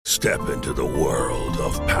Step into the world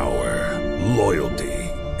of power, loyalty,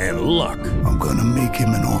 and luck. I'm gonna make him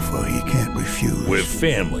an offer he can't refuse. With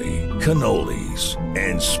family, cannolis,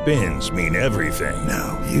 and spins mean everything.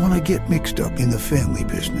 Now, you wanna get mixed up in the family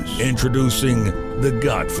business. Introducing The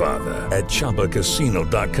Godfather at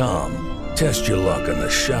ChumbaCasino.com. Test your luck in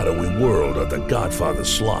the shadowy world of The Godfather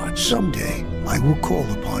slot. Someday, I will call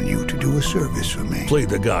upon you to do a service for me. Play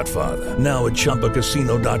The Godfather, now at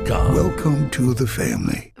ChumbaCasino.com. Welcome to the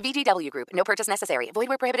family. VGW Group. No purchase necessary. Void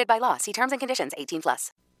where prohibited by law. See terms and conditions.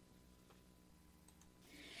 18+.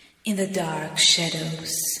 In the dark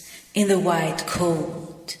shadows, in the white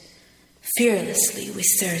cold, fearlessly we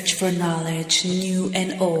search for knowledge new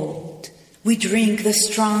and old. We drink the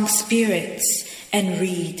strong spirits and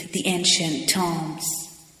read the ancient tomes.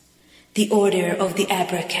 The order of the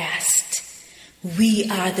Abracast. We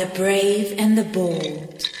are the brave and the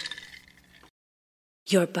bold.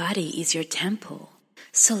 Your body is your temple,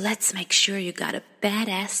 so let's make sure you got a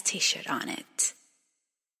badass t-shirt on it.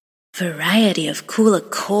 Variety of cool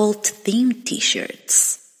occult-themed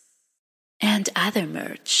t-shirts. And other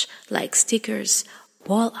merch like stickers,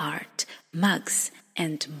 wall art, mugs,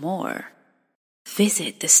 and more.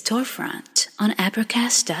 Visit the storefront on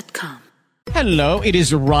abracast.com. Hello, it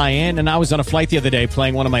is Ryan, and I was on a flight the other day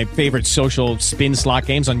playing one of my favorite social spin slot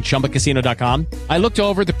games on ChumbaCasino.com. I looked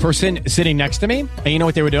over at the person sitting next to me, and you know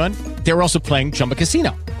what they were doing? They were also playing Chumba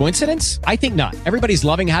Casino. Coincidence? I think not. Everybody's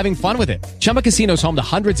loving having fun with it. Chumba Casino is home to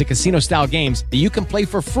hundreds of casino-style games that you can play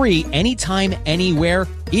for free anytime, anywhere,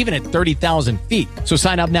 even at 30,000 feet. So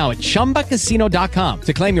sign up now at ChumbaCasino.com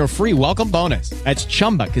to claim your free welcome bonus. That's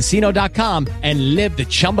ChumbaCasino.com and live the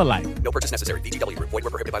Chumba life. No purchase necessary. VGW Group. Void where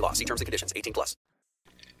prohibited by law. See terms and conditions. 18+.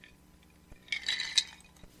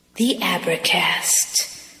 The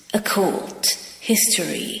Abracast. Occult,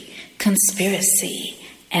 history, conspiracy,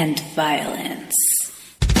 and violence.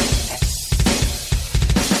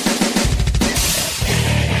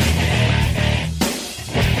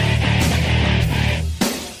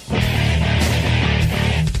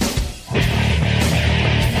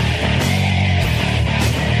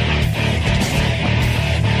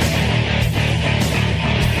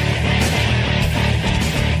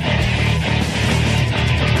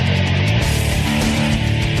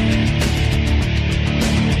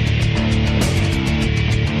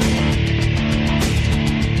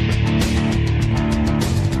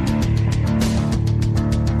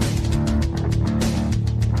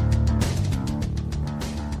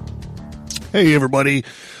 Hey everybody,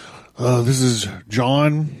 this is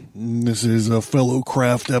John. This is a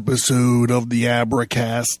Fellowcraft episode of the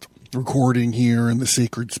Abracast, recording here in the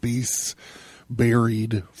sacred space,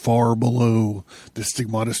 buried far below the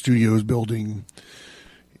Stigmata Studios building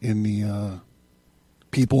in the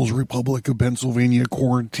People's Republic of Pennsylvania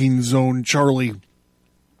Quarantine Zone Charlie.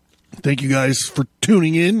 Thank you guys for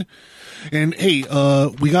tuning in. And hey,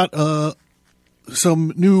 we got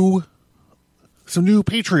some new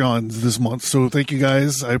Patreons this month, so thank you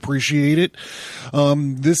guys. I appreciate it.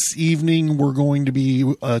 This evening we're going to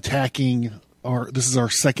be attacking this is our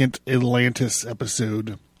second Atlantis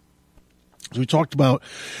episode. So we talked about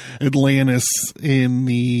Atlantis in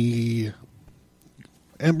the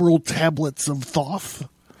Emerald Tablets of Thoth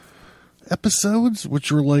episodes,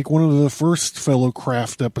 which were like one of the first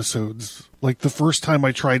Fellowcraft episodes. Like the first time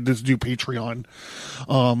I tried to do Patreon.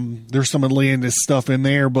 There's some Atlantis stuff in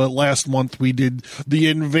there, but last month we did The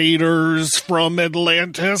Invaders from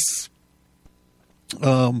Atlantis.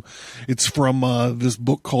 It's from this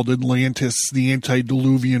book called Atlantis, the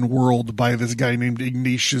Antediluvian World by this guy named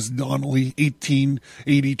Ignatius Donnelly,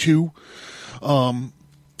 1882.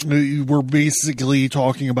 We're basically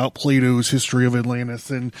talking about Plato's history of Atlantis.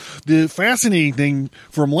 And the fascinating thing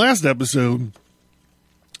from last episode,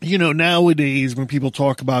 you know, nowadays when people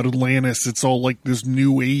talk about Atlantis, it's all like this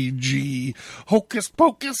new agey hocus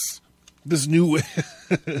pocus. This new,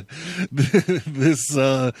 this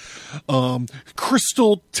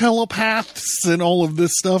crystal telepaths and all of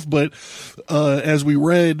this stuff. But as we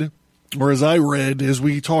read, or as I read, as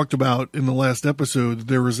we talked about in the last episode,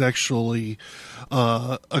 there was actually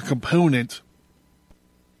a component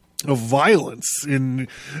of violence in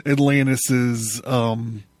Atlantis's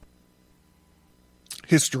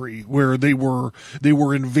history, where they were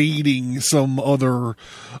invading some other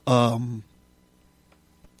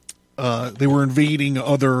other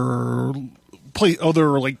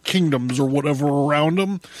like kingdoms or whatever around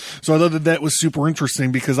them. So I thought that was super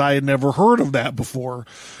interesting because I had never heard of that before,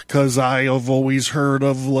 because I have always heard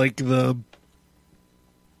of like the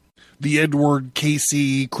Edward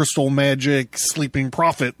Casey crystal magic sleeping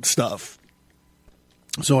prophet stuff.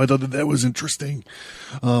 So I thought that was interesting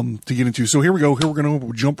to get into. So here we go. Here we're going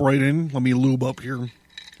to jump right in. Let me lube up here.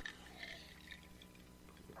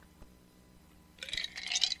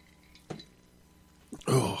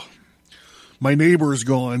 Oh, my neighbor's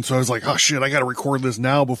gone, so I was like, oh shit, I got to record this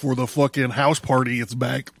now before the fucking house party gets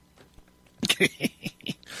back.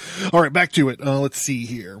 All right, back to it. Let's see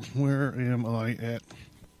here. Where am I at?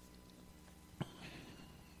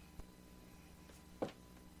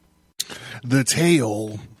 The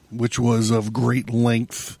tale, which was of great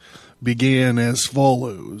length, began as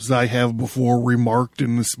follows. I have before remarked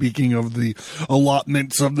in speaking of the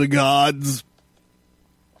allotments of the gods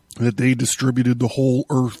that they distributed the whole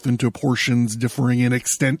earth into portions differing in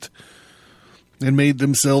extent and made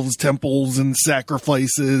themselves temples and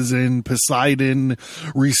sacrifices, and Poseidon,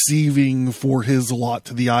 receiving for his lot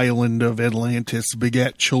the island of Atlantis,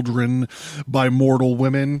 begat children by mortal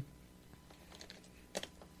women.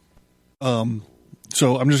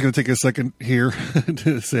 So I'm just going to take a second here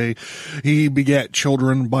to say he begat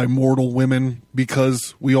children by mortal women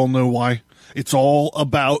because we all know why. It's all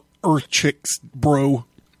about Earth chicks, bro.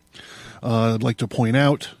 I'd like to point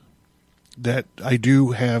out that I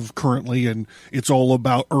do have currently an It's All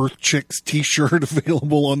About Earth Chicks t-shirt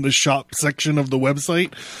available on the shop section of the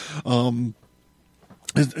website.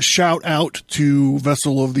 A shout out to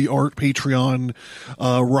Vessel of the Art Patreon,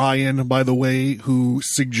 Ryan, by the way, who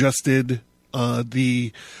suggested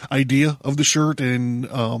the idea of the shirt,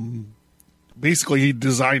 and basically he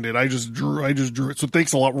designed it. I just drew it. So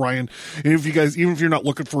thanks a lot, Ryan. And if you guys, even if you're not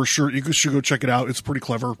looking for a shirt, you should go check it out. It's pretty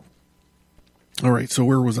clever. All right, so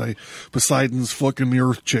where was I? Poseidon's fucking the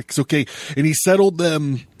earth chicks. Okay, and he settled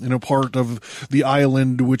them in a part of the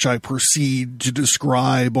island which I proceed to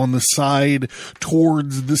describe on the side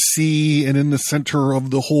towards the sea, and in the center of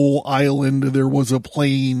the whole island there was a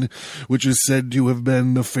plain which is said to have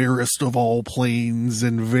been the fairest of all plains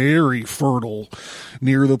and very fertile.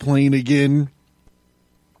 Near the plain again,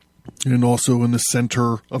 and also in the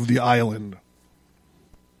center of the island,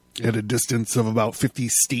 at a distance of about 50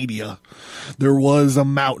 stadia, there was a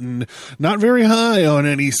mountain, not very high on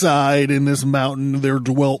any side. In this mountain there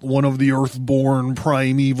dwelt one of the earthborn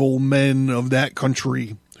primeval men of that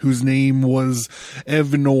country, whose name was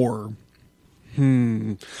Evnor.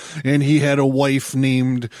 And he had a wife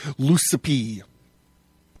named Lucepe,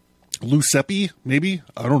 maybe?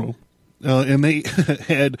 I don't know. And they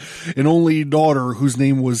had an only daughter whose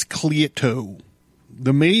name was Cleito.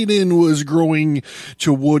 The maiden was growing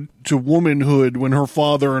to womanhood when her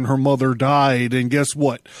father and her mother died, and guess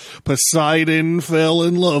what? Poseidon fell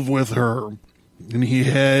in love with her, and he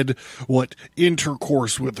had,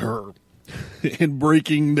 intercourse with her, and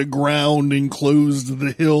breaking the ground enclosed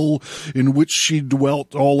the hill in which she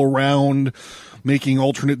dwelt all around, making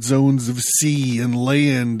alternate zones of sea and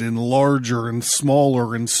land, and larger and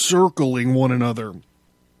smaller, encircling one another.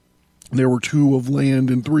 There were 2 of land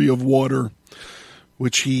and 3 of water,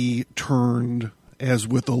 which he turned as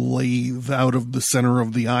with a lathe out of the center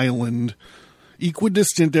of the island,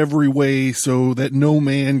 equidistant every way, so that no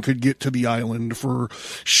man could get to the island, for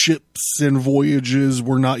ships and voyages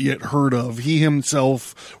were not yet heard of. He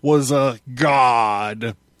himself was a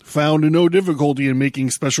god, found no difficulty in making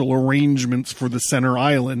special arrangements for the center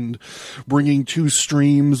island, bringing 2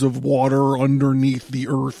 streams of water underneath the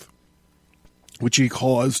earth, which he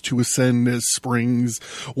caused to ascend as springs,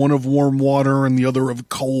 one of warm water and the other of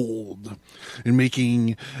cold, and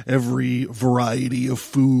making every variety of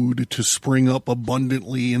food to spring up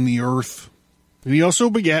abundantly in the earth. And he also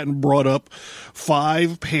begat and brought up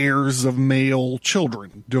 5 pairs of male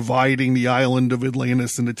children, dividing the island of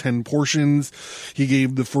Atlantis into 10 portions. He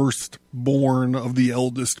gave the firstborn of the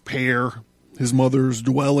eldest pair his mother's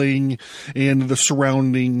dwelling and the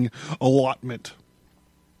surrounding allotment,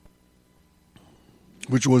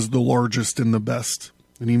 which was the largest and the best,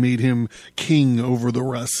 and he made him king over the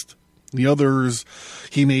rest. The others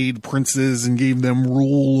he made princes and gave them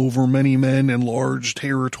rule over many men and large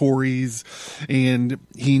territories, and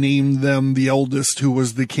he named them, the eldest, who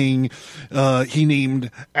was the king, he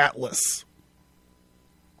named Atlas.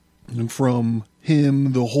 And from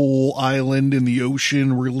him the whole island and the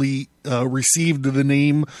ocean received the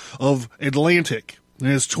name of Atlantic. And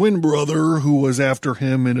his twin brother, who was after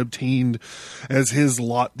him and obtained as his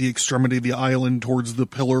lot the extremity of the island towards the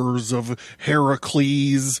pillars of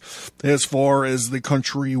Heracles, as far as the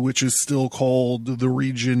country which is still called the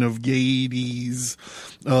region of Gades,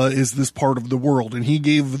 is this part of the world. And he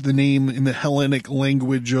gave the name in the Hellenic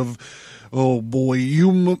language of, Eumelus.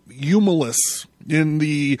 In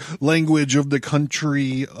the language of the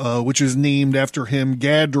country, which is named after him,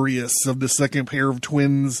 Gadrius, of the second pair of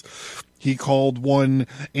twins, he called one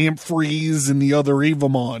Amphrys and the other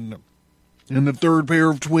Avamon. And the third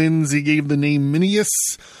pair of twins, he gave the name Minius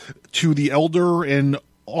to the elder and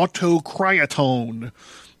Autocryatone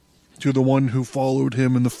to the one who followed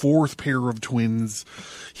him. And the fourth pair of twins,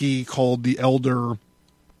 he called the elder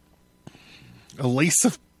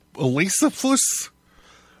Elasiphus.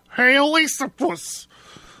 Hey, Elasiphus.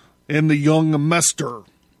 And the young Mester.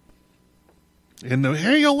 And the,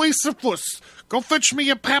 hey, Elasiphus, go fetch me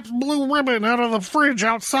a Pabst Blue Ribbon out of the fridge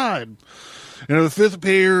outside. And the fifth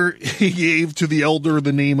pair, he gave to the elder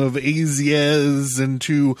the name of Aziez and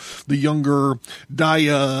to the younger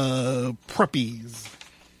Diaprepes.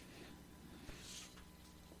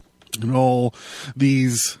 And all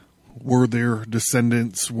these were their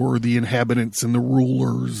descendants, were the inhabitants and the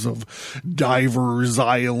rulers of Divers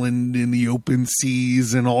Island in the open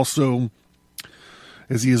seas, and also,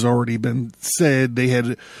 as he has already been said, they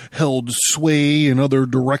had held sway in other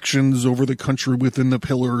directions over the country within the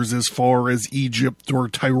pillars as far as Egypt or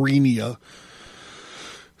Tyrrhenia.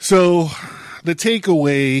 So the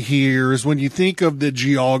takeaway here is when you think of the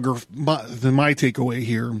geography, my takeaway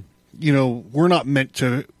here, you know, we're not meant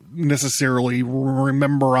to necessarily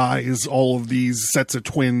memorize all of these sets of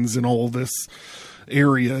twins and all of this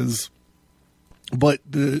areas, but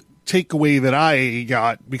the takeaway that I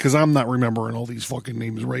got, because I'm not remembering all these fucking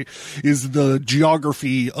names right, is the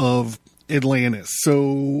geography of Atlantis.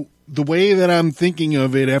 So the way that I'm thinking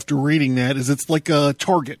of it after reading that is it's like a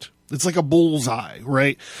target. It's like a bullseye,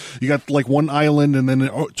 right? You got like one island, and then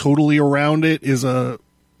totally around it is a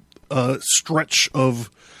stretch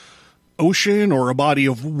of ocean or a body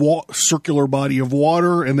of circular body of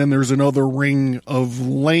water, and then there's another ring of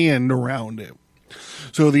land around it.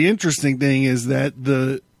 So the interesting thing is that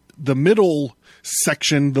the middle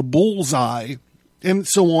section, the bullseye, and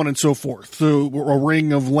so on and so forth. So a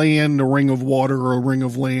ring of land, a ring of water, a ring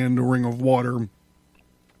of land, a ring of water.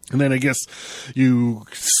 And then I guess you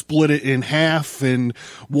split it in half, and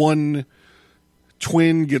one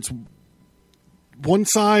twin gets one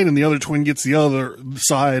side and the other twin gets the other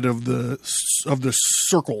side of the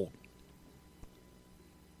circle.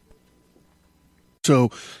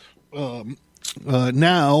 So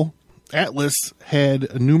now Atlas had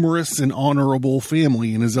a numerous and honorable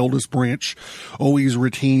family, and his eldest branch always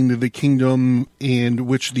retained the kingdom, and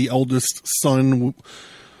which the eldest son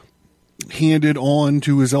handed on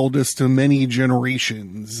to his eldest to many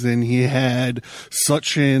generations. And he had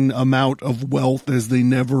such an amount of wealth as they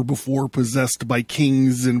never before possessed by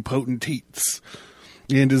kings and potentates,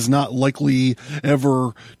 and is not likely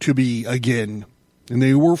ever to be again. And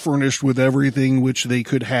they were furnished with everything which they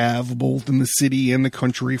could have, both in the city and the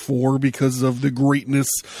country, for because of the greatness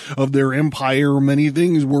of their empire, many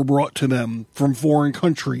things were brought to them from foreign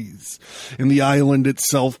countries. And the island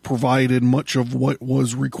itself provided much of what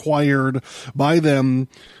was required by them,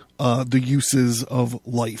 the uses of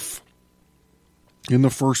life. In the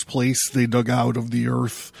first place, they dug out of the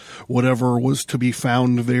earth whatever was to be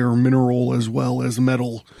found there, mineral as well as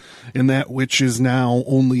metal, and that which is now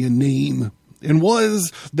only a name, and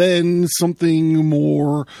was then something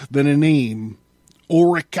more than a name.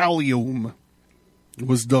 Orichalcum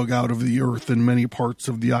was dug out of the earth in many parts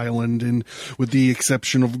of the island, and with the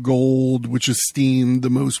exception of gold, which esteemed the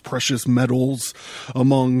most precious metals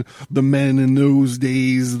among the men in those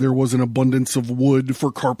days, there was an abundance of wood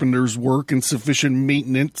for carpenter's work and sufficient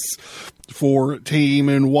maintenance for tame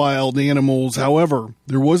and wild animals. However,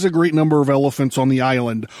 there was a great number of elephants on the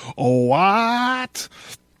island. What?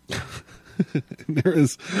 There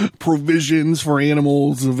is provisions for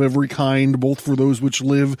animals of every kind, both for those which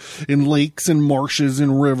live in lakes and marshes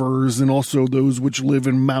and rivers, and also those which live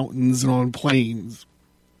in mountains and on plains.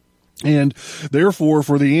 And therefore,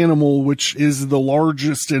 for the animal which is the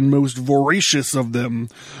largest and most voracious of them,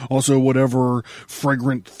 also whatever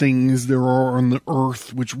fragrant things there are on the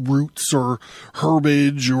earth, which roots or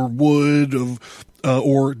herbage or wood of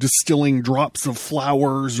or distilling drops of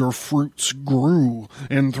flowers or fruits grew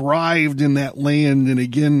and thrived in that land, and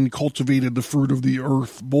again cultivated the fruit of the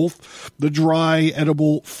earth, both the dry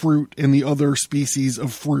edible fruit and the other species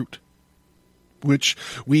of fruit, which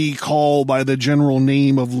we call by the general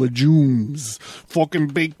name of legumes, fucking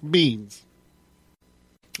baked beans.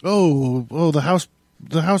 Oh, the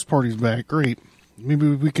house party's back. Great. Maybe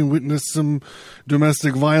we can witness some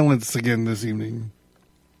domestic violence again this evening.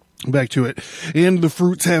 Back to it. And the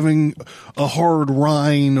fruits having a hard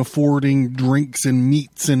rind, affording drinks and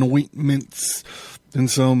meats and ointments,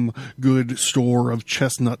 and some good store of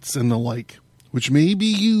chestnuts and the like, which may be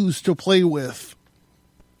used to play with.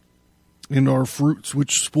 and our fruits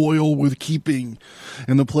which spoil with keeping,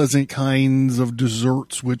 and the pleasant kinds of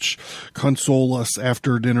desserts which console us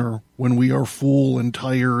after dinner when we are full and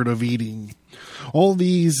tired of eating. All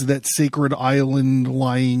these that sacred island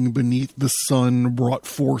lying beneath the sun brought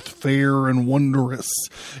forth fair and wondrous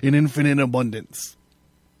in infinite abundance.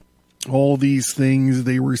 All these things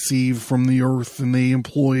they received from the earth, and they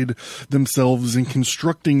employed themselves in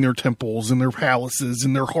constructing their temples and their palaces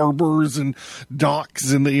and their harbors and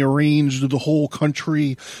docks, and they arranged the whole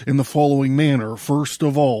country in the following manner. First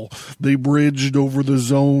of all, they bridged over the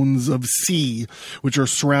zones of sea, which are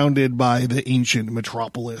surrounded by the ancient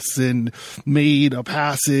metropolis, and made a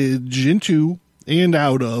passage into and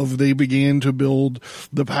out of. They began to build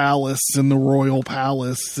the palace and the royal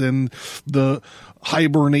palace and the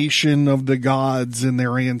hibernation of the gods and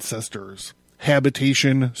their ancestors.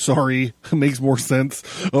 Habitation, makes more sense,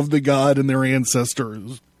 of the god and their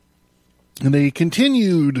ancestors. And they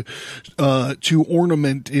continued to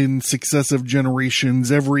ornament in successive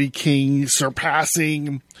generations, every king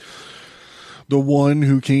surpassing the one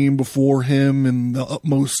who came before him in the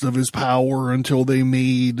utmost of his power, until they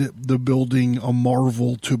made the building a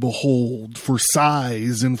marvel to behold for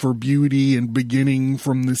size and for beauty. And beginning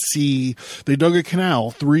from the sea, they dug a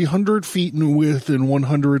canal 300 feet in width and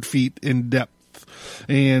 100 feet in depth,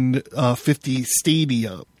 and 50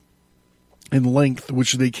 stadia in length,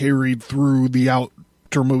 which they carried through the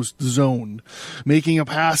outermost zone, making a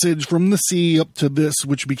passage from the sea up to this,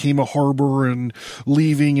 which became a harbor, and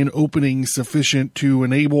leaving an opening sufficient to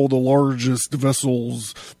enable the largest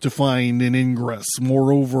vessels to find an ingress.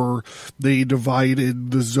 Moreover, they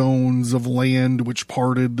divided the zones of land which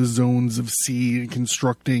parted the zones of sea,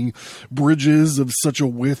 constructing bridges of such a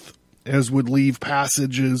width as would leave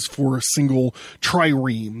passages for a single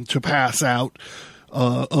trireme to pass out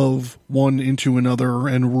of one into another,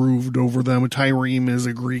 and roofed over them. A trireme is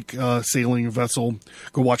a Greek sailing vessel.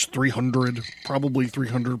 Go watch 300, probably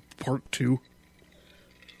 300 part 2.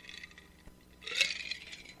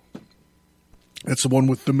 That's the one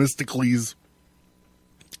with Themistocles.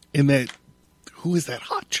 And that, who is that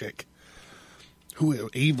hot chick?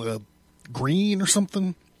 Ava Green or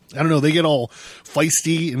something? I don't know. They get all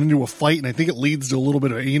feisty and into a fight, and I think it leads to a little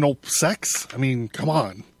bit of anal sex. I mean, come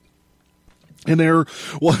on. And there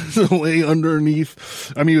was a way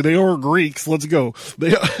underneath, they are Greeks, let's go.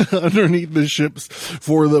 They underneath the ships,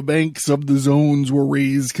 for the banks of the zones were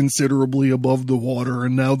raised considerably above the water,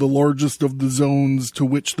 and now the largest of the zones to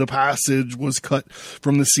which the passage was cut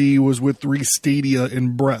from the sea was with 3 stadia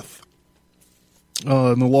in breadth.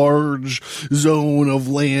 And the large zone of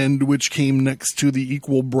land which came next to the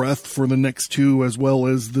equal breadth for the next 2, as well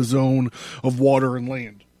as the zone of water and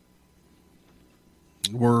land,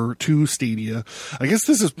 were 2 stadia. I guess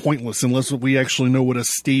this is pointless unless we actually know what a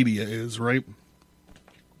stadia is, right?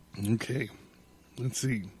 Okay, let's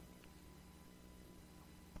see.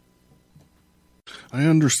 I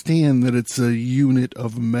understand that it's a unit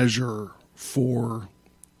of measure for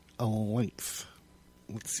a length.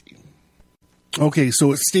 Let's see. Okay,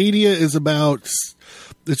 so a stadia is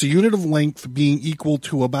it's a unit of length being equal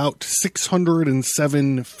to about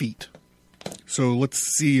 607 feet. So let's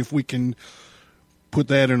see if we can put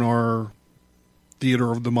that in our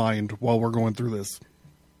theater of the mind while we're going through this.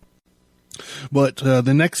 But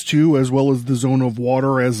the next 2, as well as the zone of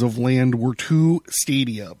water as of land, were 2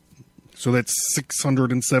 stadia. So that's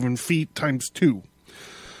 607 feet times 2.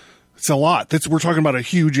 It's a lot. We're talking about a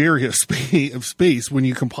huge area of space when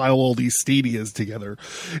you compile all these stadias together.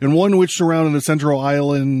 And one which surrounded the central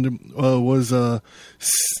island was a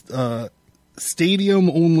stadium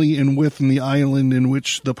only in width, and the island in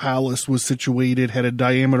which the palace was situated had a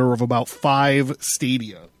diameter of about 5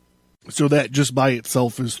 stadia. So that just by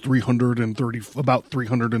itself is about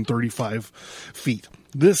 335 feet.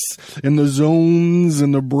 This and the zones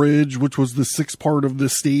and the bridge, which was the 6th part of the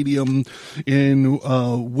stadium in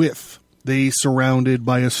width, they surrounded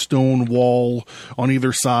by a stone wall on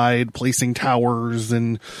either side, placing towers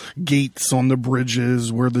and gates on the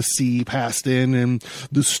bridges where the sea passed in, and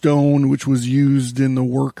the stone which was used in the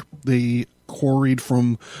work they quarried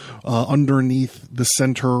from underneath the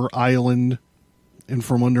center island and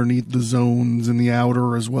from underneath the zones in the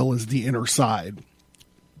outer as well as the inner side.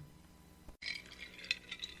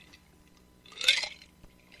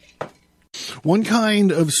 One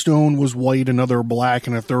kind of stone was white, another black,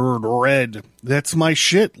 and a third red. That's my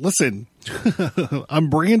shit. Listen,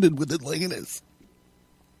 I'm branded with Atlantis.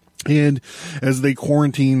 And as they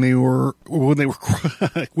quarantined, when they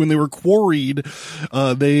were quarried,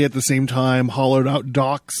 they at the same time hollowed out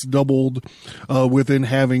docks, doubled within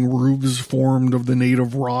having roofs formed of the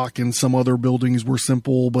native rock, and some other buildings were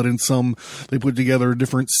simple, but in some they put together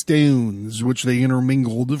different stones, which they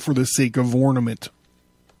intermingled for the sake of ornament,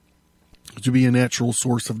 to be a natural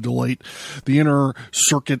source of delight. The inner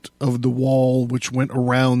circuit of the wall, which went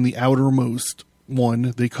around the outermost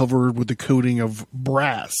one, they covered with a coating of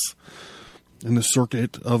brass. In the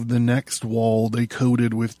circuit of the next wall, they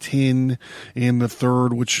coated with tin, and the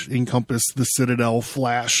third, which encompassed the citadel,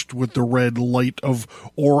 flashed with the red light of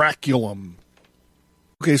oraculum.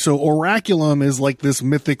 Okay, so oraculum is like this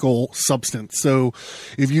mythical substance. So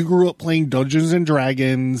if you grew up playing Dungeons and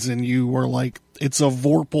Dragons and you were like, it's a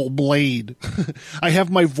Vorpal blade. I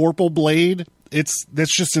have my Vorpal blade.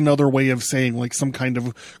 That's just another way of saying like some kind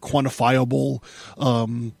of quantifiable,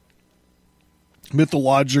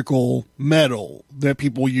 mythological metal that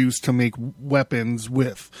people use to make weapons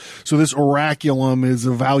with. So this oraculum is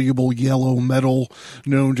a valuable yellow metal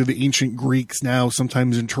known to the ancient Greeks, now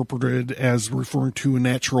sometimes interpreted as referring to a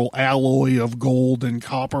natural alloy of gold and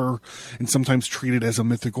copper, and sometimes treated as a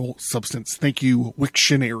mythical substance. Thank you,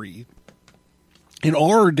 Wiktionary. In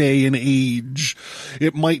our day and age,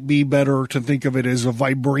 it might be better to think of it as a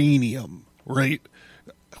vibranium, right?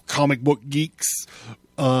 Comic book geeks,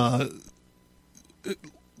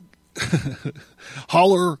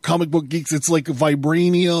 holler, comic book geeks, it's like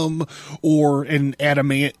vibranium or an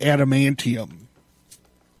adamantium.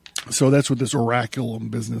 So that's what this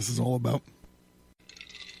oraculum business is all about.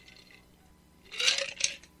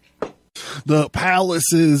 The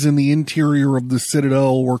palaces in the interior of the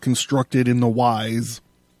citadel were constructed in the wise.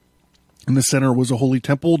 In the center was a holy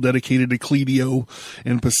temple dedicated to Cledio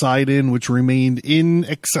and Poseidon, which remained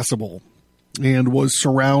inaccessible and was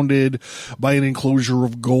surrounded by an enclosure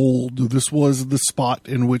of gold. This was the spot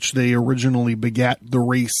in which they originally begat the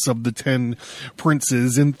race of the 10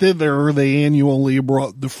 princes, and thither they annually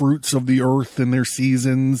brought the fruits of the earth in their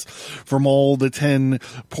seasons from all the 10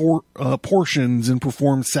 portions and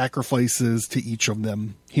performed sacrifices to each of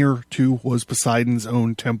them. Here, too, was Poseidon's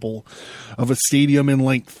own temple of a stadium in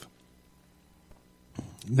length.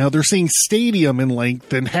 Now, they're saying stadium in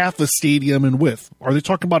length and half a stadium in width. Are they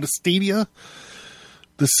talking about a stadia?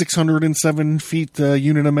 The 607 feet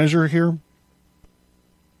unit of measure here?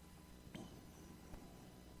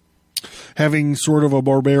 Having sort of a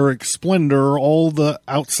barbaric splendor, all the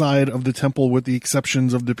outside of the temple, with the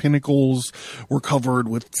exceptions of the pinnacles, were covered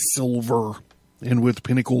with silver and with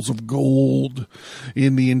pinnacles of gold.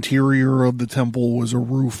 In the interior of the temple was a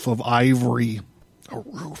roof of ivory. A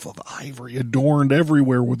roof of ivory, adorned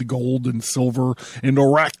everywhere with gold and silver and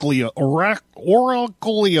oraculium.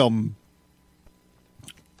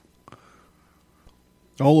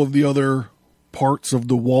 All of the other parts of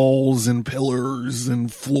the walls and pillars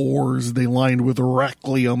and floors, they lined with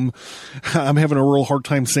oraculium. I'm having a real hard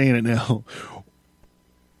time saying it now.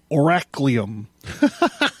 Oraculium.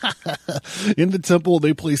 In the temple,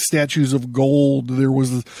 they placed statues of gold. There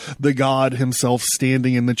was the god himself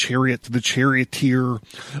standing in the chariot, the charioteer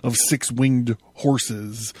of 6 winged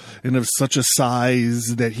horses, and of such a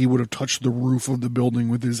size that he would have touched the roof of the building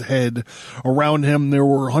with his head. Around him, there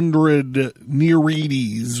were 100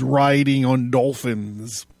 Nereides riding on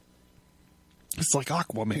dolphins. It's like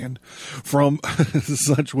Aquaman. From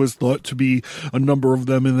such was thought to be a number of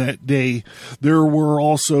them in that day. There were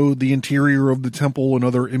also the interior of the temple and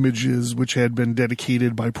other images which had been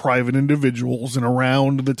dedicated by private individuals, and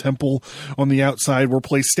around the temple on the outside were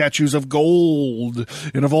placed statues of gold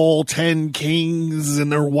and of all 10 kings and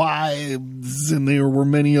their wives, and there were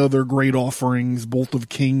many other great offerings, both of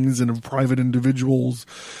kings and of private individuals,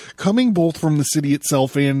 coming both from the city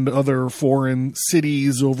itself and other foreign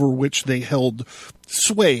cities over which they held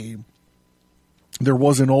sway. There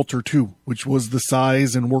was an altar too, which was the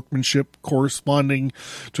size and workmanship corresponding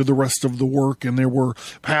to the rest of the work, and there were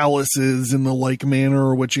palaces in the like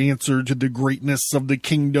manner which answered to the greatness of the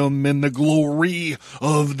kingdom and the glory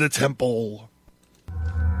of the temple.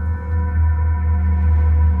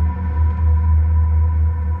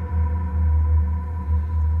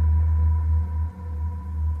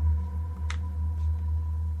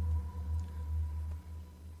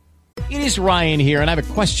 It is Ryan here, and I have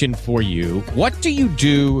a question for you. What do you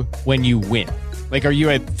do when you win? Like, are you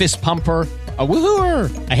a fist pumper, a woo-hooer,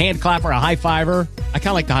 a hand clapper, a high fiver? I kind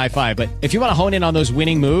of like the high five, but if you want to hone in on those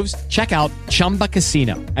winning moves, check out Chumba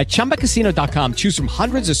Casino. At ChumbaCasino.com, choose from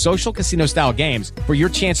hundreds of social casino style games for your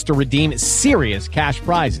chance to redeem serious cash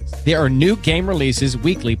prizes. There are new game releases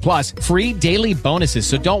weekly, plus free daily bonuses.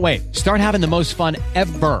 So don't wait. Start having the most fun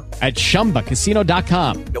ever at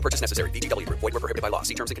ChumbaCasino.com. No purchase necessary. VGW Group. Void where prohibited by law.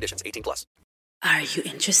 See terms and conditions. 18 plus. Are you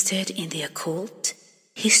interested in the occult,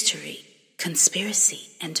 history, conspiracy,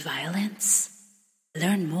 and violence?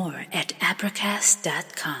 Learn more at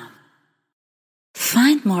abracast.com.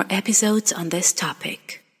 Find more episodes on this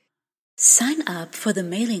topic. Sign up for the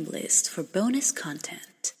mailing list for bonus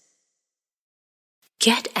content.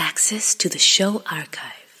 Get access to the show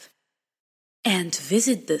archive. And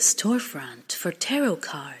visit the storefront for tarot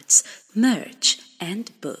cards, merch, and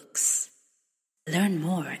books. Learn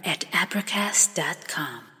more at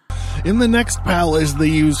abracast.com. In the next palace, they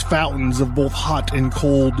use fountains of both hot and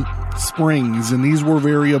cold springs, and these were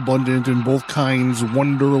very abundant in both kinds,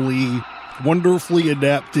 wonderfully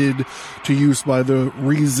adapted to use by the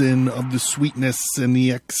reason of the sweetness and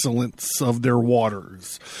the excellence of their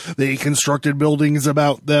waters. They constructed buildings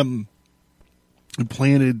about them and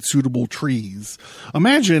planted suitable trees.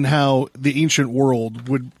 Imagine how the ancient world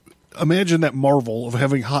would imagine that marvel of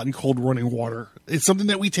having hot and cold running water. It's something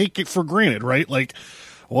that we take it for granted, right? Like,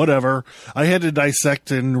 whatever. I had to dissect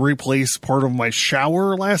and replace part of my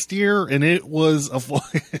shower last year, and it was for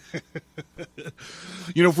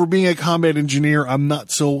being a combat engineer, I'm not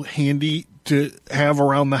so handy to have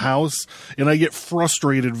around the house, and I get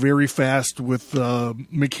frustrated very fast with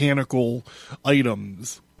mechanical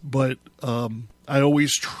items. But I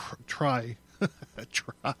always try.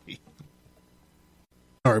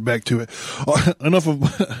 All right, back to it. Enough of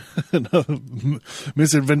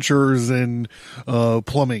misadventures and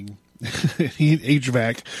plumbing,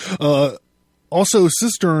 HVAC. Also,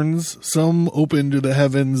 cisterns, some open to the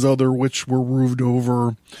heavens, other which were roofed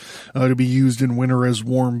over to be used in winter as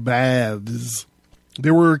warm baths.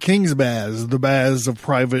 There were king's baths, the baths of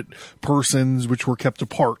private persons, which were kept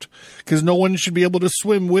apart, because no one should be able to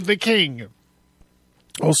swim with the king.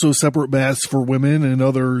 Also separate baths for women and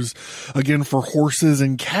others, again, for horses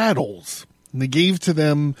and cattle. And they gave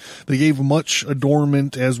much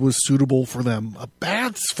adornment as was suitable for them.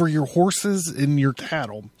 Baths for your horses and your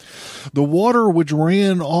cattle. The water which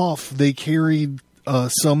ran off, they carried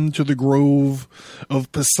some to the grove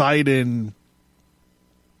of Poseidon,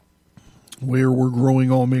 where were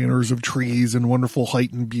growing all manners of trees and wonderful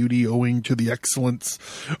height and beauty owing to the excellence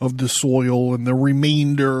of the soil, and the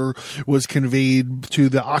remainder was conveyed to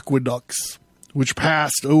the aqueducts, which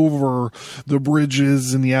passed over the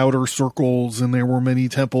bridges in the outer circles, and there were many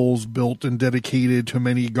temples built and dedicated to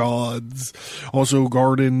many gods. Also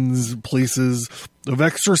gardens, places of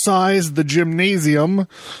exercise, the gymnasium,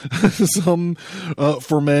 some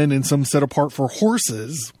for men and some set apart for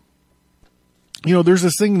horses. You know, there's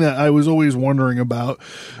this thing that I was always wondering about.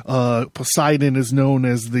 Poseidon is known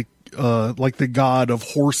as the god of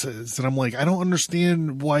horses. And I'm like, I don't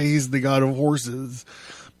understand why he's the god of horses.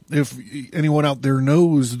 If anyone out there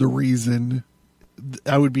knows the reason,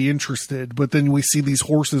 I would be interested. But then we see these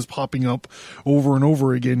horses popping up over and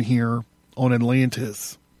over again here on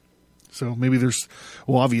Atlantis. So maybe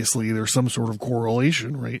obviously there's some sort of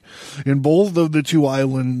correlation, right? In both of the two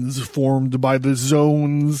islands formed by the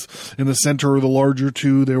zones, in the center of the larger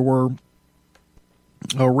two, there were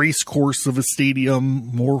a race course of a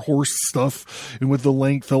stadium, more horse stuff, and with the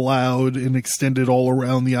length allowed and extended all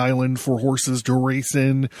around the island for horses to race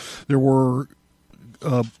in. There were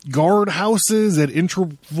guard houses at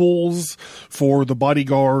intervals for the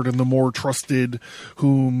bodyguard and the more trusted,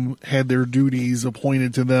 whom had their duties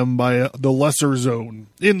appointed to them by the lesser zone.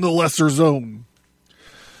 In the lesser zone.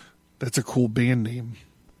 That's a cool band name.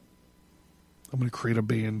 I'm going to create a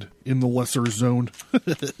band, In the Lesser Zone,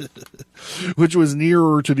 which was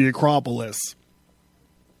nearer to the Acropolis,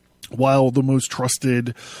 while the most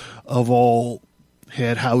trusted of all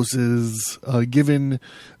had houses given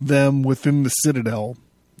them within the citadel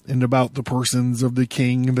and about the persons of the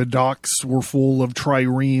king. The docks were full of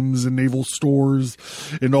triremes and naval stores,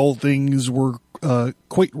 and all things were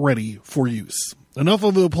quite ready for use. Enough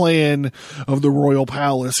of the plan of the royal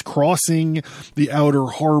palace, crossing the outer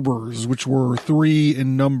harbors, which were 3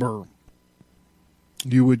 in number.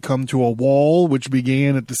 You would come to a wall which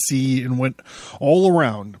began at the sea and went all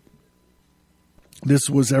around. This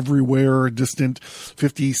was everywhere a distant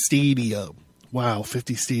 50 stadia. Wow,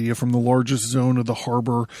 50 stadia from the largest zone of the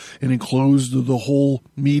harbor, and enclosed the whole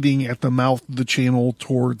meeting at the mouth of the channel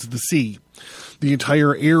towards the sea. The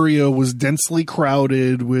entire area was densely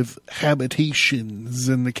crowded with habitations,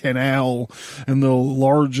 and the canal and the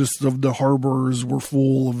largest of the harbors were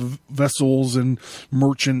full of vessels and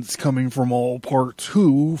merchants coming from all parts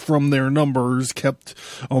who, from their numbers, kept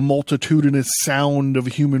a multitudinous sound of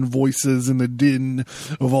human voices and the din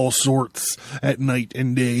of all sorts at night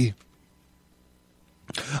and day.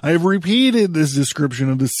 I have repeated this description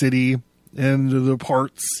of the city and the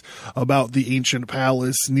parts about the ancient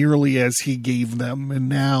palace nearly as he gave them, and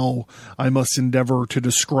now I must endeavor to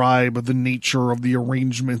describe the nature of the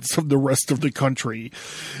arrangements of the rest of the country.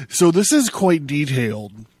 So this is quite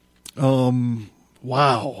detailed.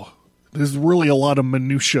 Wow. There's really a lot of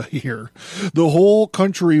minutia here. The whole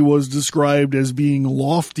country was described as being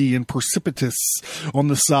lofty and precipitous on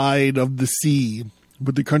the side of the sea,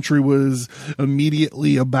 but the country was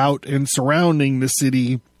immediately about and surrounding the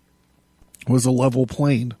city was a level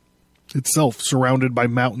plain itself, surrounded by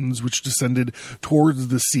mountains which descended towards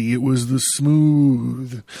the sea. It was the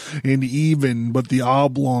smooth and even, but the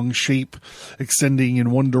oblong shape extending in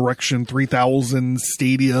one direction, 3,000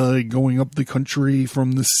 stadia, going up the country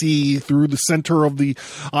from the sea through the center of the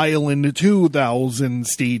island, 2,000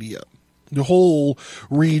 stadia. The whole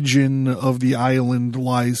region of the island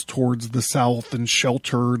lies towards the south and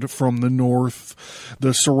sheltered from the north.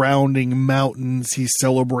 The surrounding mountains he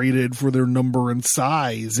celebrated for their number and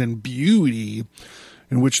size and beauty,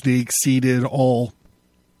 in which they exceeded all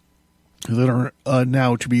that are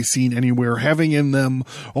now to be seen anywhere, having in them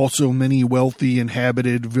also many wealthy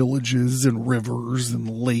inhabited villages and rivers and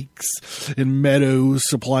lakes and meadows,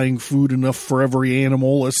 supplying food enough for every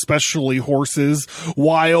animal, especially horses,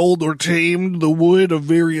 wild or tamed, the wood of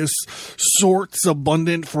various sorts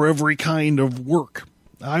abundant for every kind of work.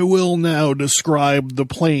 I will now describe the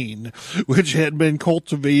plain, which had been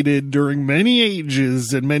cultivated during many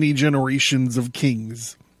ages and many generations of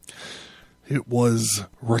kings. It was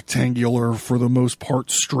rectangular, for the most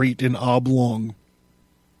part straight and oblong.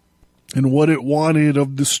 And what it wanted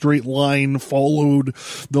of the straight line followed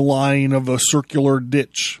the line of a circular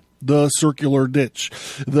ditch. The circular ditch.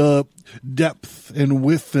 The depth and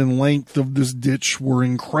width and length of this ditch were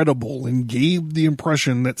incredible and gave the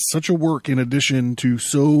impression that such a work, in addition to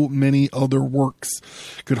so many other works,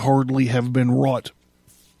 could hardly have been wrought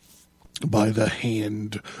by the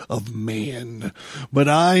hand of man. But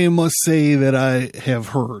I must say that I have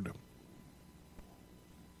heard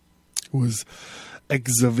it was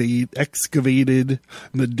excavated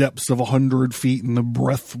in the depths of 100 feet, and the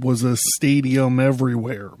breadth was a stadium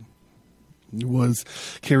everywhere. It was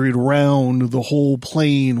carried round the whole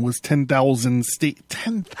plain, was 10,000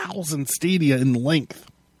 stadia in length.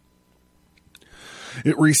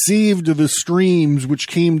 It received the streams which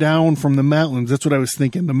came down from the mountains. That's what I was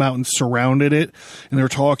thinking. The mountains surrounded it, and they're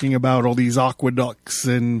talking about all these aqueducts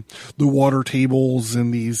and the water tables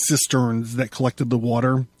and these cisterns that collected the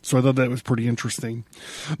water. So I thought that was pretty interesting.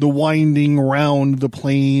 The winding round the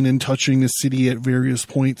plain and touching the city at various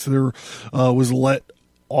points there was let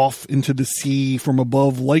off into the sea from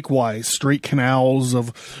above. Likewise, straight canals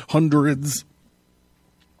of 100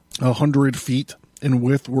 feet in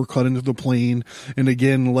width were cut into the plain and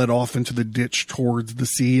again led off into the ditch towards the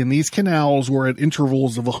sea. And these canals were at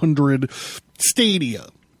intervals of 100 stadia.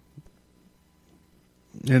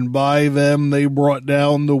 And by them they brought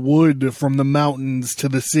down the wood from the mountains to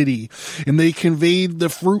the city, and they conveyed the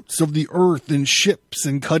fruits of the earth in ships,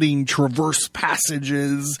 and cutting traverse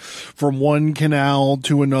passages from one canal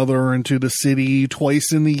to another into the city.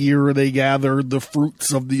 Twice in the year they gathered the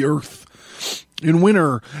fruits of the earth. In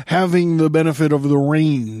winter, having the benefit of the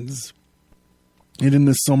rains, and in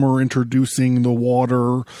the summer introducing the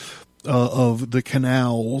water of the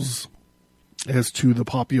canals. As to the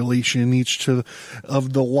population, each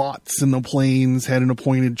of the lots in the plains had an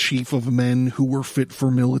appointed chief of men who were fit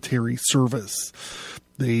for military service.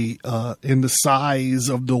 And the size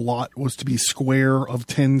of the lot was to be square of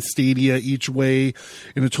 10 stadia each way,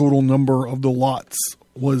 and the total number of the lots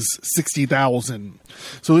was 60,000.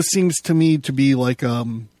 So this seems to me to be like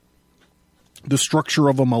the structure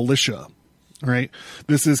of a militia, right?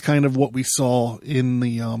 This is kind of what we saw in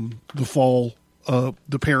the fall.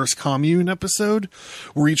 The Paris Commune episode,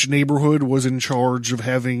 where each neighborhood was in charge of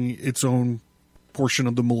having its own portion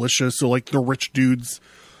of the militia. So like the rich dudes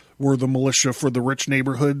were the militia for the rich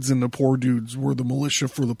neighborhoods, and the poor dudes were the militia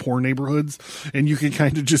for the poor neighborhoods. And you can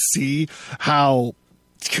kind of just see how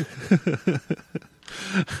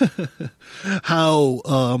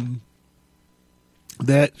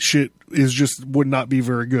that shit is just would not be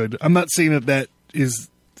very good. I'm not saying that is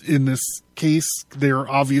in this case. They're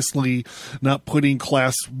obviously not putting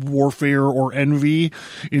class warfare or envy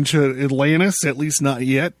into Atlantis, at least not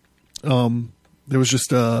yet. There was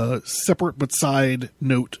just a separate but side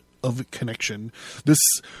note of connection. This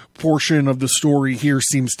portion of the story here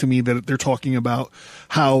seems to me that they're talking about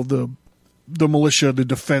how the militia, the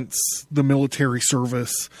defense, the military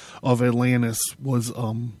service of Atlantis was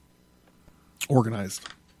organized.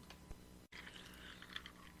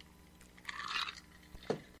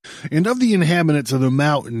 And of the inhabitants of the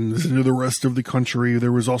mountains and of the rest of the country,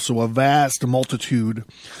 there was also a vast multitude,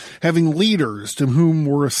 having leaders to whom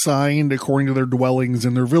were assigned according to their dwellings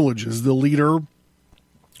and their villages. The leader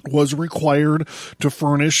was required to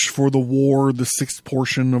furnish for the war the sixth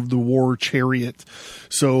portion of the war chariot,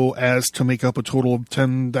 so as to make up a total of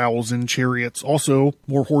 10,000 chariots. Also,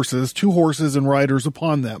 more horses, 2 horses and riders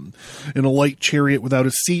upon them, in a light chariot without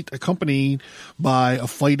a seat, accompanied by a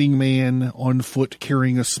fighting man on foot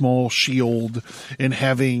carrying a small shield and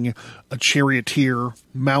having a charioteer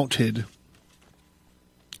mounted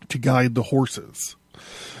to guide the horses.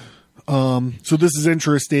 So this is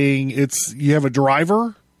interesting. You have a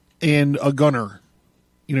driver and a gunner,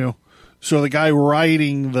 so the guy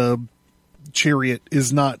riding the chariot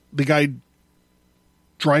is not the guy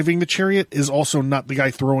driving the chariot, is also not the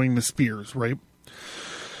guy throwing the spears, right?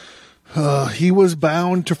 He was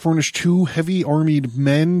bound to furnish 2 heavy armed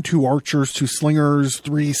men, 2 archers, 2 slingers,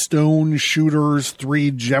 3 stone shooters,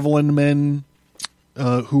 3 javelin men,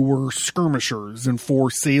 who were skirmishers, and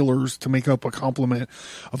 4 sailors to make up a complement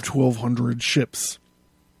of 1,200 ships.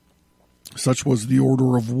 Such was the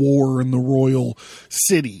order of war in the royal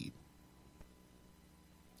city.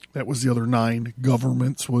 That was the other 9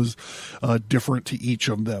 governments, was different to each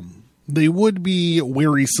of them. They would be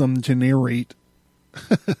wearisome to narrate.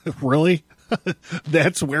 Really?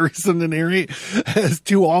 That's wearisome to narrate? As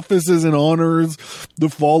 2 offices and honors, the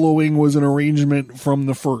following was an arrangement from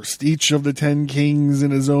the first. Each of the 10 kings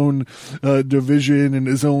in his own division, in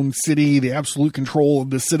his own city, the absolute control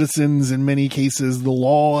of the citizens, in many cases the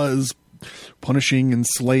laws, punishing and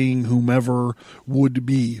slaying whomever would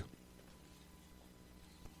be.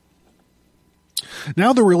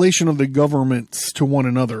 Now the relation of the governments to one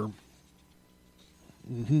another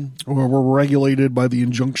were regulated by the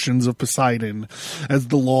injunctions of Poseidon, as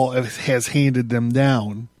the law has handed them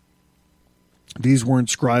down. These were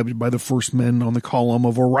inscribed by the first men on the column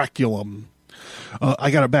of Oraculum.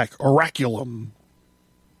 I got it back. Oraculum.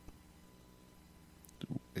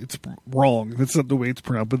 It's wrong. That's not the way it's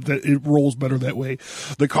pronounced, but it rolls better that way.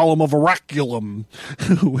 The column of Oraculum,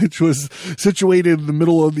 which was situated in the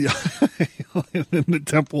middle of the in the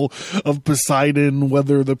temple of Poseidon,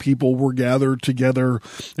 whether the people were gathered together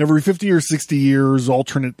every 50 or 60 years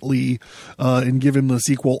alternately, and given this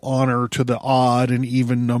equal honor to the odd and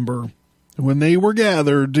even number. When they were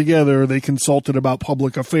gathered together, they consulted about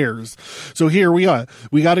public affairs. So here we got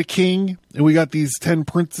a king, and we got these 10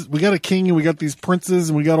 princes. We got a king, and we got these princes,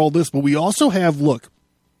 and we got all this. But we also have,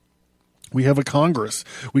 we have a Congress.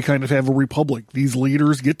 We kind of have a republic. These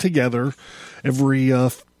leaders get together every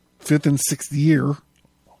 5th and 6th year,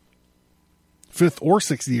 5th or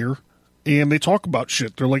 6th year, and they talk about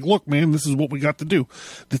shit. They're like, look, man, this is what we got to do.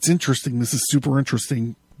 That's interesting. This is super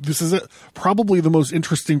interesting. This is probably the most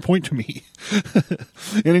interesting point to me.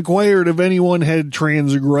 And inquired if anyone had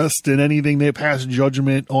transgressed in anything, they passed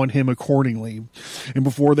judgment on him accordingly. And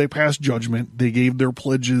before they passed judgment, they gave their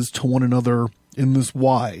pledges to one another in this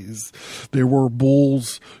wise. There were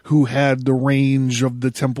bulls who had the range of the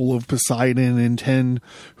temple of Poseidon, and 10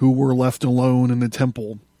 who were left alone in the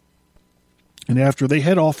temple. And after they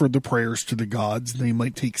had offered the prayers to the gods, they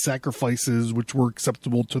might take sacrifices which were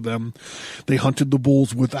acceptable to them. They hunted the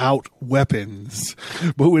bulls without weapons,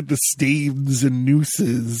 but with the staves and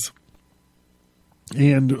nooses.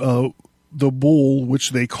 And the bull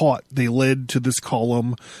which they caught, they led to this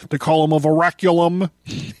column, the column of Oraculum,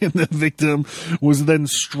 and the victim was then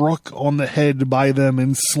struck on the head by them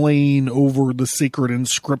and slain over the sacred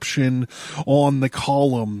inscription on the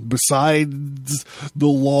column. Besides the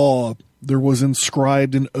law, there was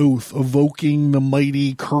inscribed an oath evoking the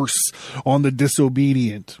mighty curse on the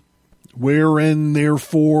disobedient, wherein,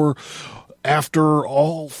 therefore, after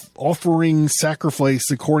all offering sacrifice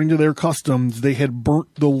according to their customs, they had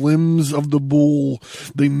burnt the limbs of the bull.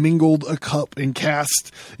 They mingled a cup and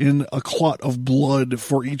cast in a clot of blood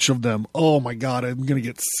for each of them. Oh my God, I'm going to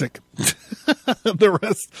get sick. The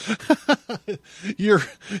rest,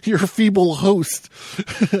 your feeble host.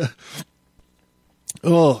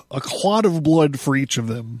 Oh, a clot of blood for each of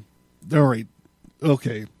them. All right.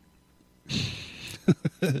 Okay.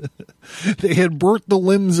 They had burnt the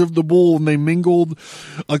limbs of the bull, and they mingled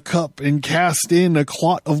a cup and cast in a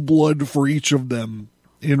clot of blood for each of them.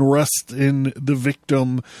 In rest in the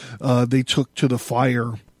victim, they took to the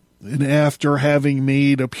fire. And after having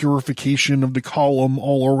made a purification of the column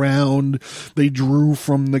all around, they drew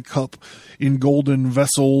from the cup in golden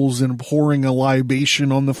vessels, and pouring a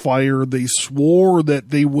libation on the fire, they swore that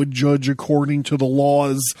they would judge according to the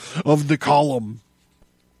laws of the column,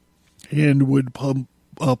 and would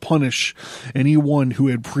punish anyone who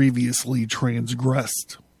had previously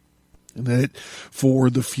transgressed. And that for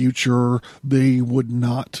the future they would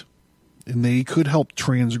not, and they could help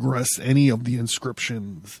transgress any of the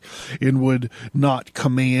inscriptions, and would not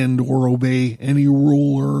command or obey any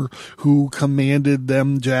ruler who commanded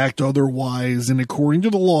them to act otherwise and according to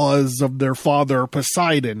the laws of their father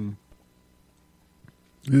Poseidon.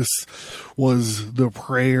 This was the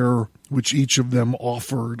prayer which each of them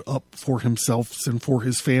offered up for himself and for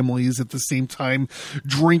his families, at the same time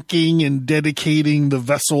drinking and dedicating the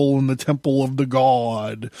vessel in the temple of the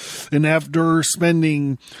god. And after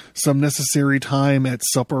spending some necessary time at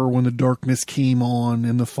supper, when the darkness came on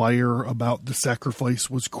and the fire about the sacrifice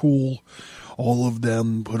was cool, all of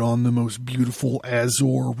them put on the most beautiful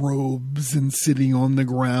azure robes, and sitting on the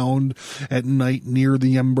ground at night near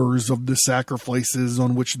the embers of the sacrifices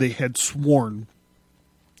on which they had sworn,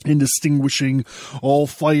 in distinguishing all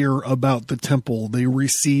fire about the temple, they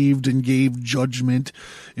received and gave judgment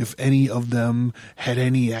if any of them had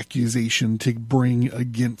any accusation to bring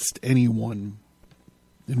against anyone.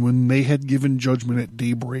 And when they had given judgment at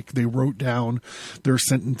daybreak, they wrote down their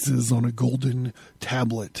sentences on a golden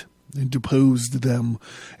tablet, and deposed them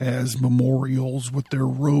as memorials with their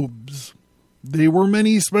robes. They were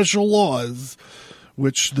many special laws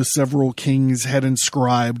which the several kings had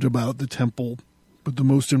inscribed about the temple, but the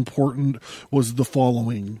most important was the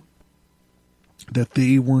following: that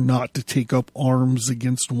they were not to take up arms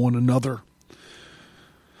against one another.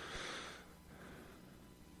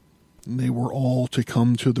 And they were all to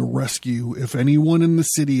come to the rescue if anyone in the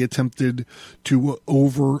city attempted to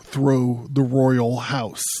overthrow the royal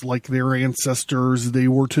house. Like their ancestors, they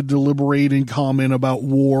were to deliberate in common about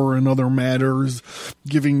war and other matters,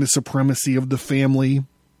 giving the supremacy of the family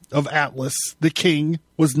of Atlas. The king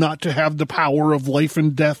was not to have the power of life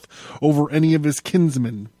and death over any of his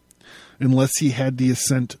kinsmen, unless he had the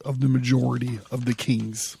assent of the majority of the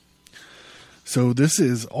kings. So this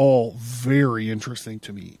is all very interesting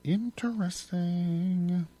to me.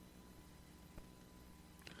 Interesting.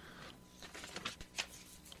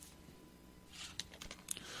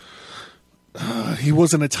 He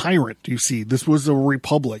wasn't a tyrant, you see. This was a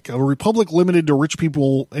republic limited to rich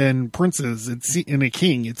people and princes and a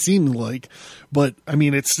king, it seemed like. But, I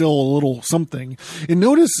mean, it's still a little something. And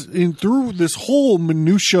notice, through this whole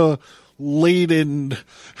minutia-laden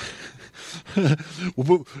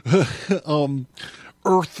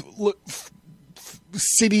earth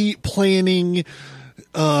city planning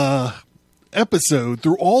episode,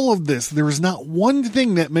 through all of this, there is not one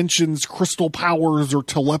thing that mentions crystal powers or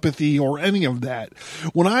telepathy or any of that.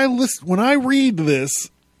 When I read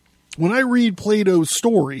Plato's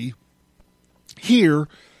story here,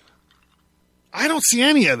 I don't see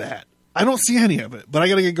any of that. I don't see any of it, but I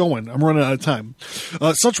gotta get going. I'm running out of time.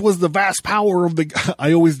 Such was the vast power of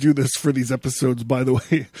I always do this for these episodes, by the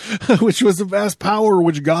way, which was the vast power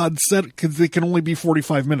which God set, because they can only be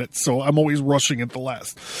 45 minutes, so I'm always rushing at the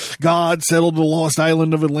last. God settled the lost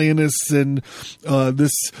island of Atlantis, and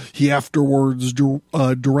this he afterwards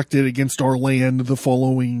directed against our land the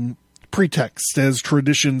following pretext, as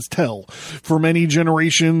traditions tell. For many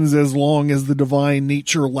generations, as long as the divine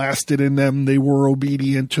nature lasted in them, they were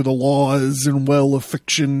obedient to the laws and well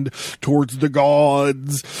affectioned towards the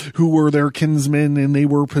gods who were their kinsmen, and they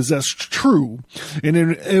were possessed true and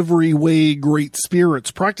in every way great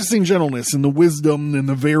spirits, practicing gentleness and the wisdom and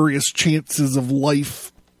the various chances of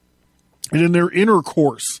life. And in their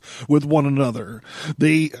intercourse with one another,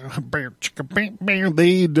 they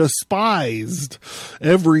despised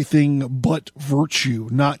everything but virtue,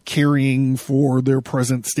 not caring for their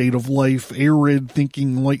present state of life, arid,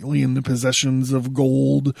 thinking lightly in the possessions of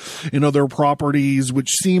gold and other properties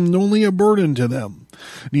which seemed only a burden to them.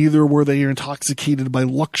 Neither were they intoxicated by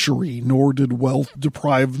luxury, nor did wealth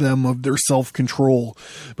deprive them of their self-control,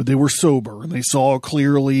 but they were sober, and they saw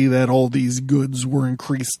clearly that all these goods were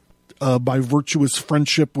increased by virtuous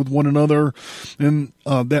friendship with one another, and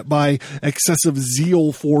that by excessive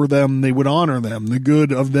zeal for them they would honor them. The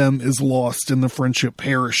good of them is lost, and the friendship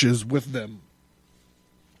perishes with them.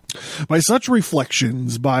 By such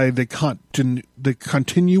reflections, by the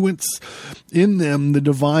continuance in them, the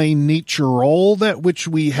divine nature, all that which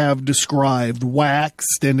we have described,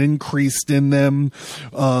 waxed and increased in them,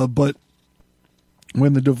 but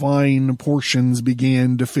When the divine portions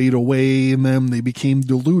began to fade away in them, they became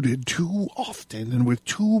diluted too often and with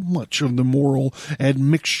too much of the moral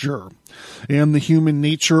admixture, and the human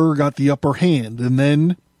nature got the upper hand, and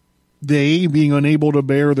then they, being unable to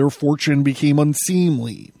bear their fortune, became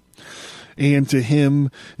unseemly, and to him,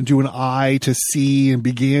 and to an eye to see, and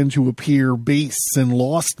began to appear base, and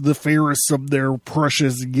lost the fairest of their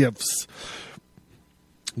precious gifts.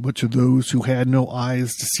 But to those who had no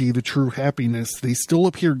eyes to see the true happiness, they still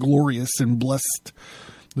appeared glorious and blessed,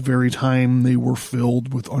 the very time they were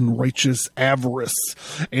filled with unrighteous avarice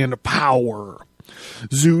and power.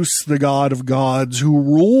 Zeus, the god of gods, who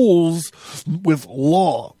rules with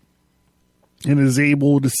law, and is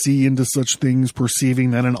able to see into such things,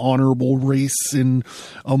 perceiving that an honorable race in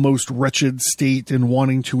a most wretched state, and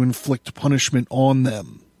wanting to inflict punishment on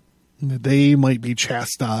them, that they might be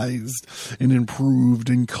chastised and improved,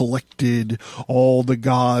 and collected all the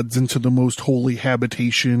gods into the most holy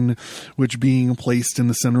habitation, which being placed in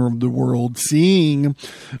the center of the world, seeing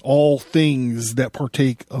all things that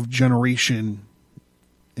partake of generation,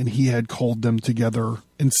 and he had called them together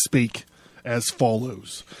and spake as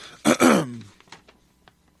follows.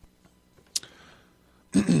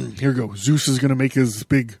 Here goes. Zeus is going to make his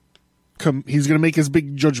big he's going to make his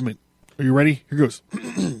big judgment. Are you ready? Here goes.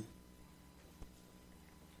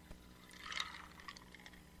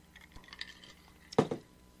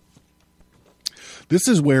 This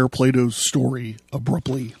is where Plato's story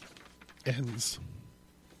abruptly ends.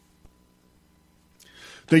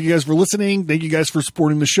 Thank you guys for listening. Thank you guys for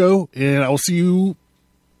supporting the show. And I will see you,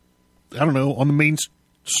 I don't know, on the main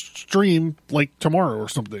stream like tomorrow or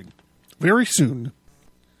something. Very soon.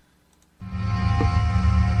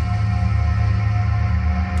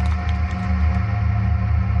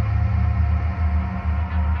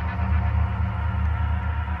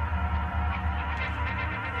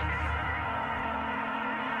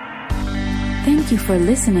 Thank you for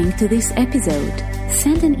listening to this episode.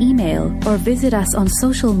 Send an email or visit us on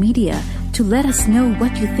social media to let us know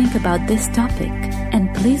what you think about this topic.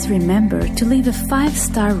 And please remember to leave a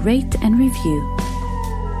 5-star rate and review.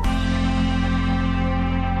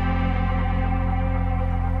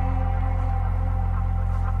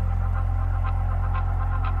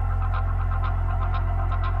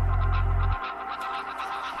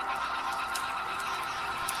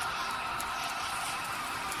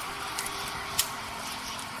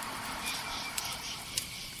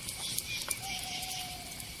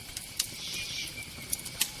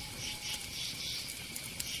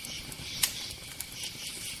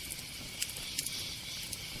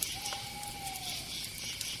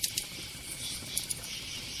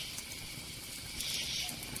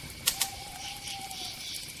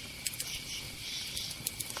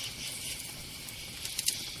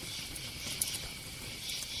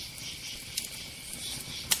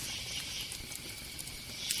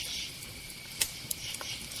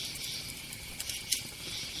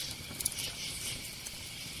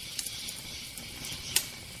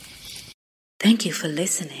 Thank you for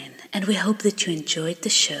listening, and we hope that you enjoyed the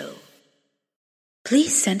show.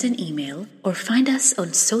 Please send an email or find us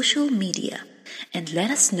on social media and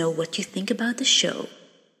let us know what you think about the show.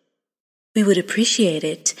 We would appreciate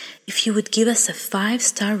it if you would give us a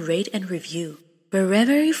 5-star rate and review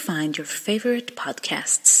wherever you find your favorite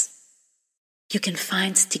podcasts. You can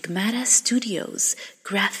find Stigmata Studios,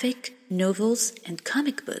 graphic, novels, and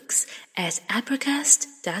comic books at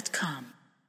apricast.com.